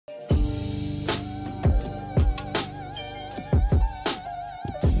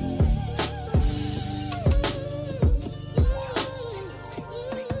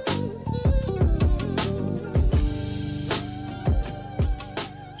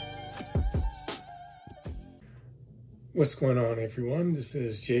What's going on, everyone? This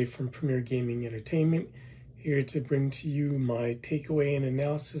is Jay from Premier Gaming Entertainment, here to bring to you my takeaway and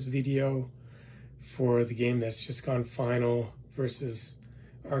analysis video for the game that's just gone final versus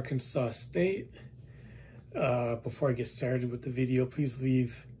Arkansas State. Before I get started with the video, please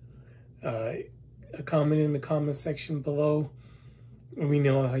leave a comment in the comment section below. Let me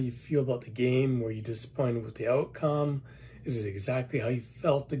know how you feel about the game. Were you disappointed with the outcome? Is it exactly how you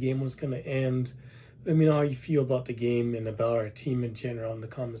felt the game was going to end? Let me know how you feel about the game and about our team in general in the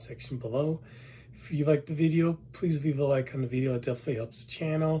comment section below. If you liked the video, please leave a like on the video. It definitely helps the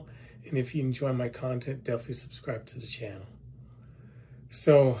channel. And if you enjoy my content, definitely subscribe to the channel.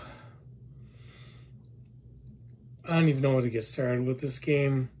 So, I don't even know how to get started with this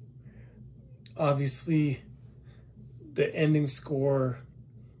game. Obviously, the ending score,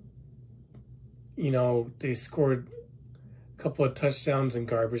 they scored a couple of touchdowns in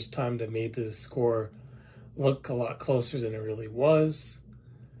garbage time that made the score look a lot closer than it really was.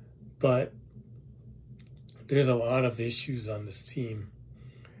 But there's a lot of issues on this team.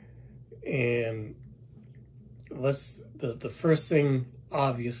 And the first thing,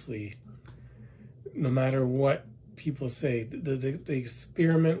 obviously, no matter what people say, the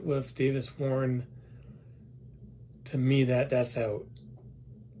experiment with Davis Warren, to me, that's out.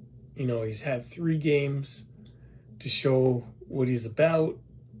 He's had 3 games to show what he's about.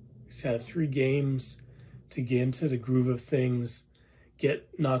 He's had 3 games to get into the groove of things,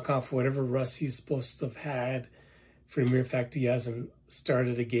 knock off whatever rust he's supposed to have had, for the mere fact he hasn't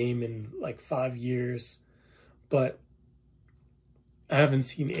started a game in like 5 years. But I haven't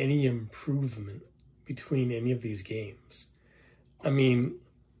seen any improvement between any of these games. I mean,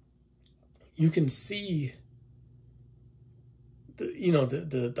 you can see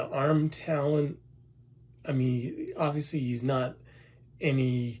the arm talent. I mean, obviously he's not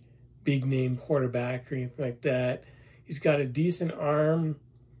any big name quarterback or anything like that. He's got a decent arm.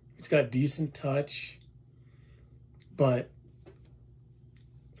 He's got decent touch. But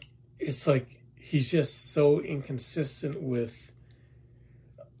it's like he's just so inconsistent with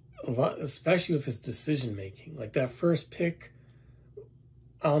a lot, especially with his decision making. Like that first pick,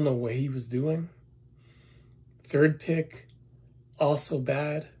 I don't know what he was doing. Third pick, also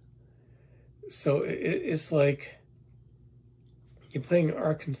bad. So it's like you're playing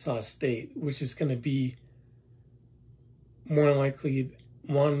Arkansas State, which is going to be more likely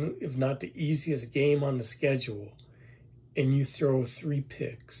one, if not the easiest game on the schedule, and you throw 3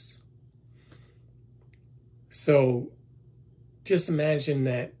 picks. So just imagine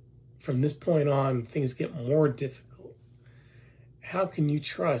that from this point on, things get more difficult. How can you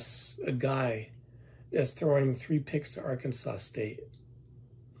trust a guy that's throwing 3 picks to Arkansas State?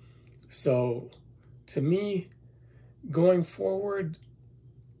 So, to me, going forward,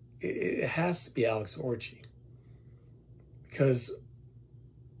 it has to be Alex Orji. Because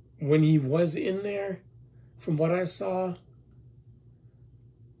when he was in there, from what I saw,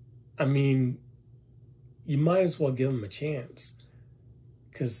 I mean, you might as well give him a chance.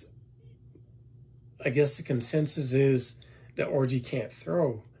 Because I guess the consensus is that Orji can't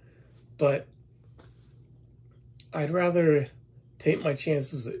throw. But I'd rather take my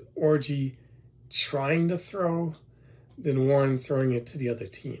chances at Orji trying to throw than Warren throwing it to the other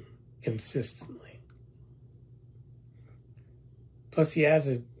team consistently. Plus, he has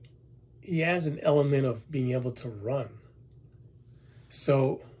an element of being able to run.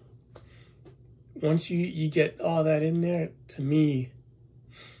 So once you get all that in there, to me,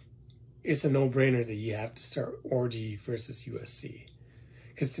 it's a no-brainer that you have to start Orji versus USC.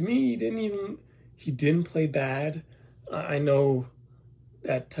 Because to me, he didn't play bad. I know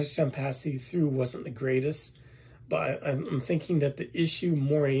that touchdown pass he threw wasn't the greatest, but I'm thinking that the issue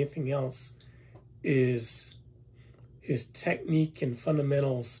more than anything else is his technique and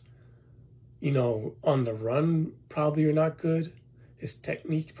fundamentals, on the run probably are not good. His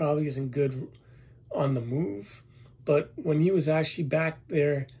technique probably isn't good on the move. But when he was actually back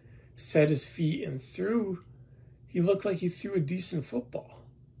there, set his feet and threw, he looked like he threw a decent football.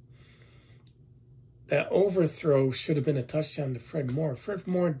 That overthrow should have been a touchdown to Fred Moore. Fred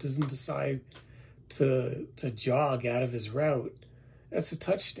Moore doesn't decide to jog out of his route. That's a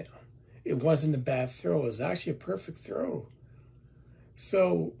touchdown. It wasn't a bad throw. It was actually a perfect throw.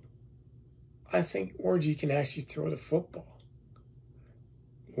 So I think Orji can actually throw the football.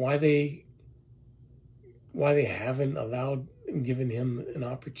 Why they haven't allowed and given him an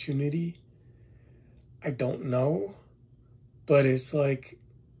opportunity, I don't know. But it's like,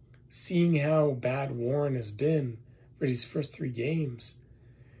 seeing how bad Warren has been for these first 3 games,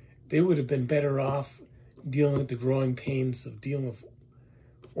 they would have been better off dealing with the growing pains of dealing with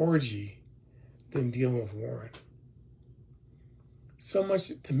Orji than dealing with Warren. so much,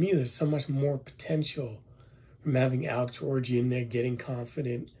 to me, there's so much more potential from having Alex Orji in there, getting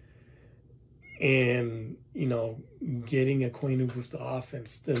confident and, you know, getting acquainted with the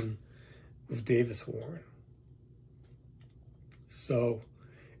offense than with Davis Warren. So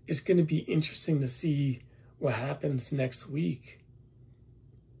it's going to be interesting to see what happens next week.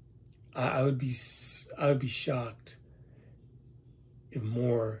 I would be shocked if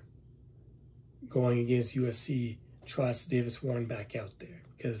Moore going against USC trusts Davis Warren back out there,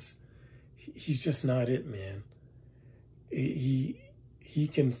 because he's just not it, man. He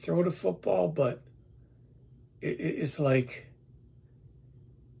can throw the football, but it's like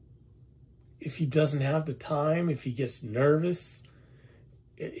if he doesn't have the time, if he gets nervous,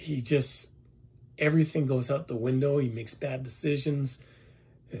 everything goes out the window. He makes bad decisions.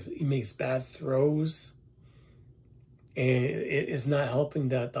 He makes bad throws. And it's not helping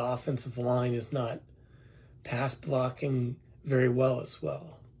that the offensive line is not pass blocking very well as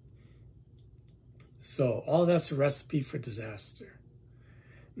well. So all that's a recipe for disaster.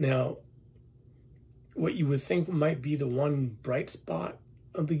 Now, what you would think might be the one bright spot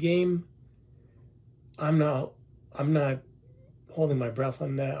of the game, I'm not holding my breath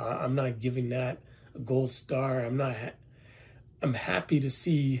on that. I'm not giving that a gold star. I'm happy to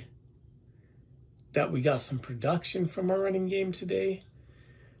see that we got some production from our running game today,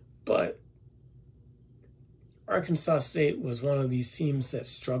 but Arkansas State was one of these teams that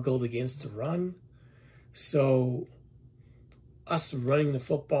struggled against the run. So us running the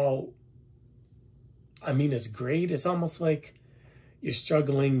football, I mean, it's great. It's almost like you're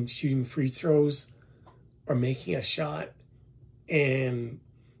struggling shooting free throws or making a shot, and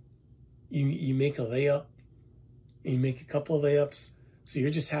you make a layup, and you make a couple of layups, so you're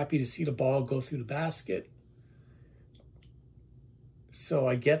just happy to see the ball go through the basket. So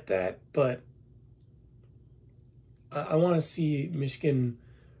I get that, but I want to see Michigan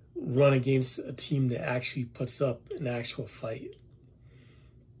run against a team that actually puts up an actual fight.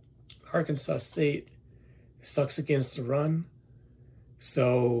 Arkansas State sucks against the run,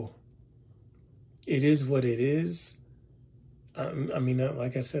 so it is what it is. I mean,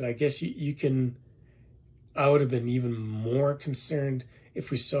 like I said, I guess you can. I would have been even more concerned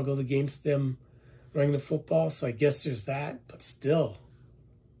if we struggled against them running the football. So I guess there's that, but still,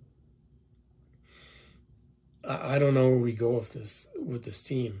 I don't know where we go with this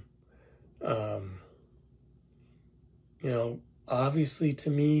team. You know, obviously to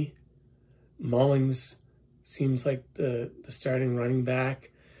me, Mullings seems like the starting running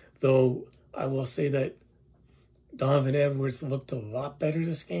back, though I will say that Donovan Edwards looked a lot better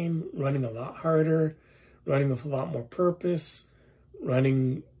this game, running a lot harder, running with a lot more purpose,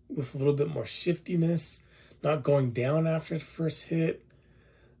 running with a little bit more shiftiness, not going down after the first hit.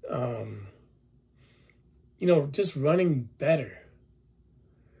 You know, just running better.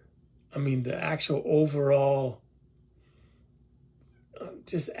 I mean, the actual overall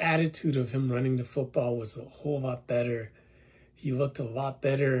just attitude of him running the football was a whole lot better. He looked a lot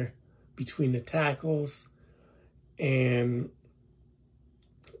better between the tackles. And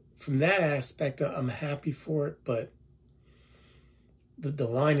from that aspect, I'm happy for it. But the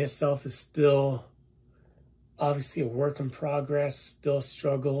line itself is still obviously a work in progress, still a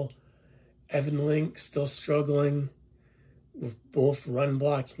struggle. Evan Link still struggling with both run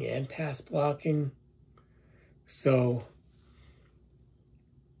blocking and pass blocking. So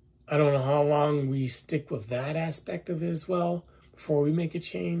I don't know how long we stick with that aspect of it as well before we make a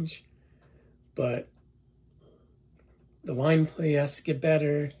change. But the line play has to get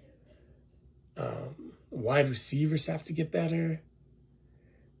better. Wide receivers have to get better.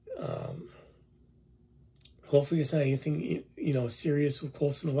 Hopefully it's not anything, you know, serious with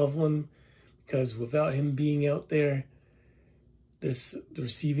Colson Loveland, because without him being out there, the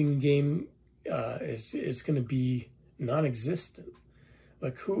receiving game is going to be non-existent.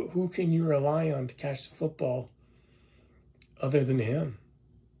 Like, who can you rely on to catch the football other than him?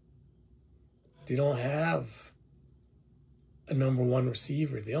 They don't have a number one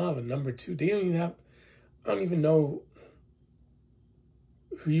receiver. They don't have a number two. They don't even have, I don't even know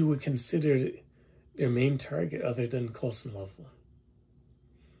who you would consider their main target other than Colson Loveland.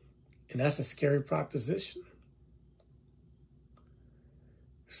 And that's a scary proposition.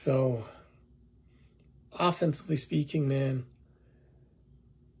 So, offensively speaking, man,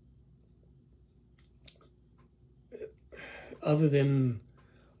 other than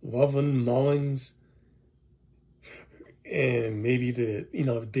Loveland, Mullings, and maybe the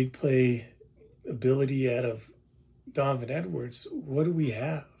big play ability out of Donovan Edwards, what do we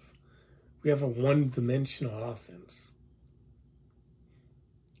have? We have a one-dimensional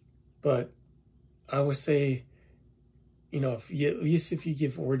you know, at least if you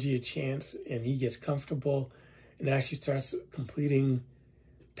give Orji a chance and he gets comfortable and actually starts completing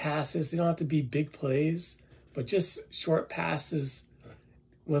passes, they don't have to be big plays, but just short passes.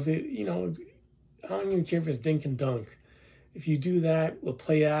 Whether, you know, I don't even care if it's dink and dunk. If you do that with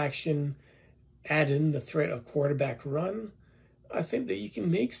play action, add in the threat of quarterback run, I think that you can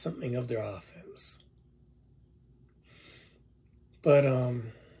make something of their offense. But,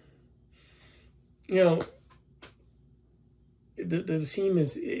 you know, the team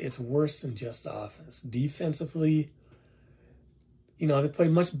it's worse than just offense. Defensively, you know, they play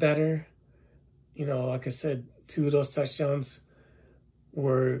much better. You know, like I said, 2 of those touchdowns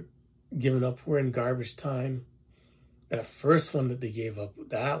were given up, were in garbage time. That first one that they gave up,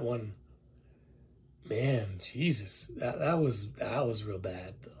 that one, man, Jesus, that was real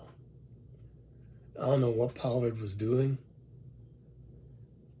bad though. I don't know what Pollard was doing,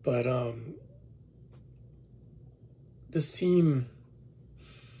 but this team,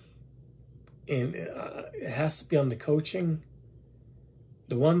 and it has to be on the coaching.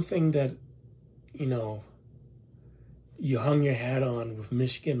 The one thing that, you know, you hung your hat on with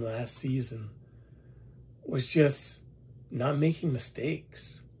Michigan last season was just not making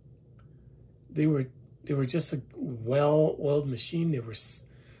mistakes. They were just a well-oiled machine. They were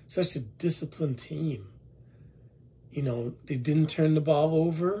such a disciplined team. You know, they didn't turn the ball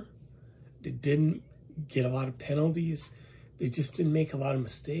over. They didn't get a lot of penalties. They just didn't make a lot of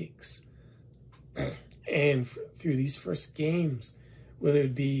mistakes. And through these first games, whether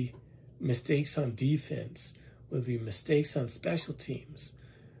it be mistakes on defense, whether it be mistakes on special teams,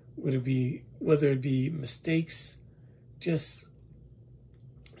 whether it be mistakes, just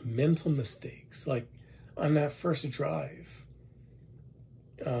mental mistakes, like on that first drive.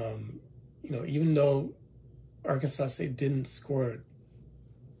 You know, even though Arkansas State didn't score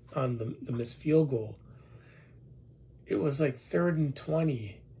on the missed field goal, it was like 3rd and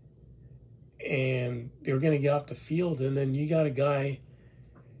 20, and they were going to get off the field, and then you got a guy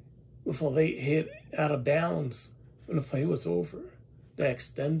with a late hit out of bounds when the play was over that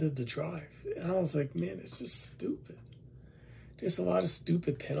extended the drive. And I was like, man, it's just stupid. Just a lot of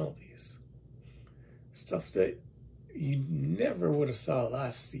stupid penalties. Stuff that you never would have saw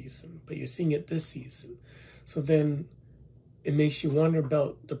last season, but you're seeing it this season. So then it makes you wonder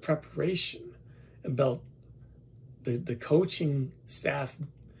about the preparation, about the coaching staff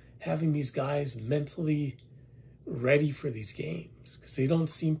having these guys mentally ready for these games, because they don't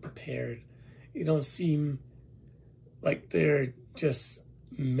seem prepared. They don't seem like they're just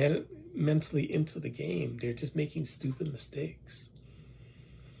mentally into the game. They're just making stupid mistakes.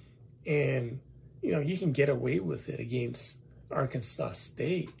 And, you know, you can get away with it against Arkansas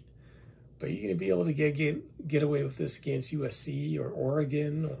State, but you're going to be able to get away with this against USC or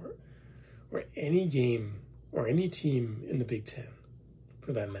Oregon or any game or any team in the Big Ten,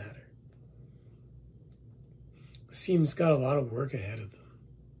 for that matter. This team's got a lot of work ahead of them.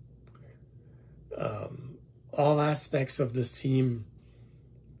 All aspects of this team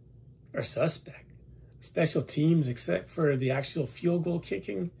are suspect. Special teams, except for the actual field goal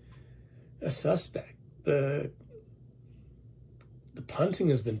kicking, a suspect. The punting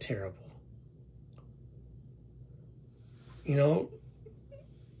has been terrible. You know,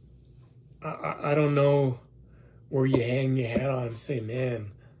 I don't know where you hang your hat on and say,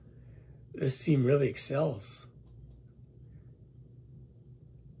 man, this team really excels.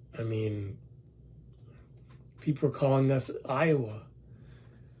 I mean, people are calling us Iowa.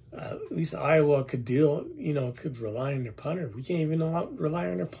 At least Iowa could could rely on their punter. We can't even rely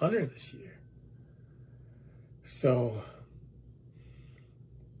on their punter this year. So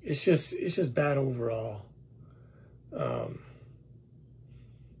it's just bad overall.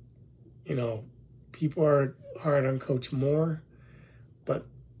 You know, people are hard on Coach Moore, but,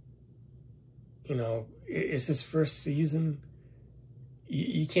 you know, it's his first season.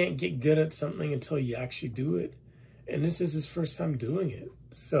 You can't get good at something until you actually do it. And this is his first time doing it.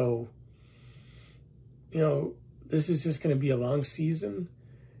 So, you know, this is just going to be a long season,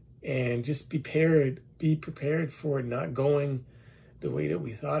 and just be prepared for it not going the way that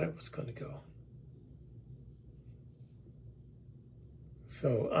we thought it was going to go.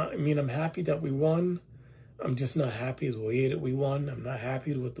 So, I mean, I'm happy that we won. I'm just not happy with the way that we won. I'm not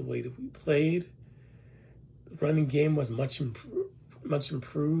happy with the way that we played. The running game was much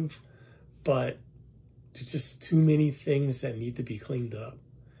improved, but there's just too many things that need to be cleaned up.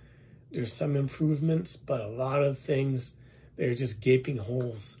 There's some improvements, but a lot of things, they're just gaping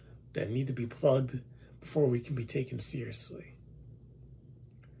holes that need to be plugged before we can be taken seriously.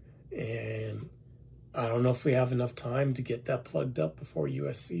 And I don't know if we have enough time to get that plugged up before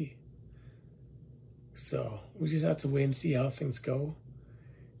USC. So we just have to wait and see how things go.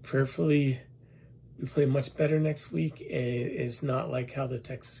 Prayerfully, we play much better next week, and it's not like how the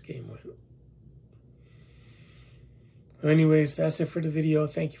Texas game went. Anyways, that's it for the video.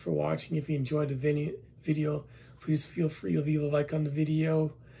 Thank you for watching. If you enjoyed the video, please feel free to leave a like on the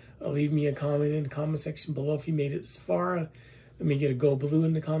video. Leave me a comment in the comment section below if you made it this far. Let me get a go blue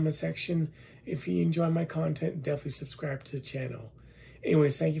in the comment section. If you enjoy my content, definitely subscribe to the channel.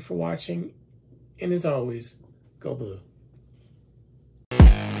 Anyways, thank you for watching. And as always, go blue.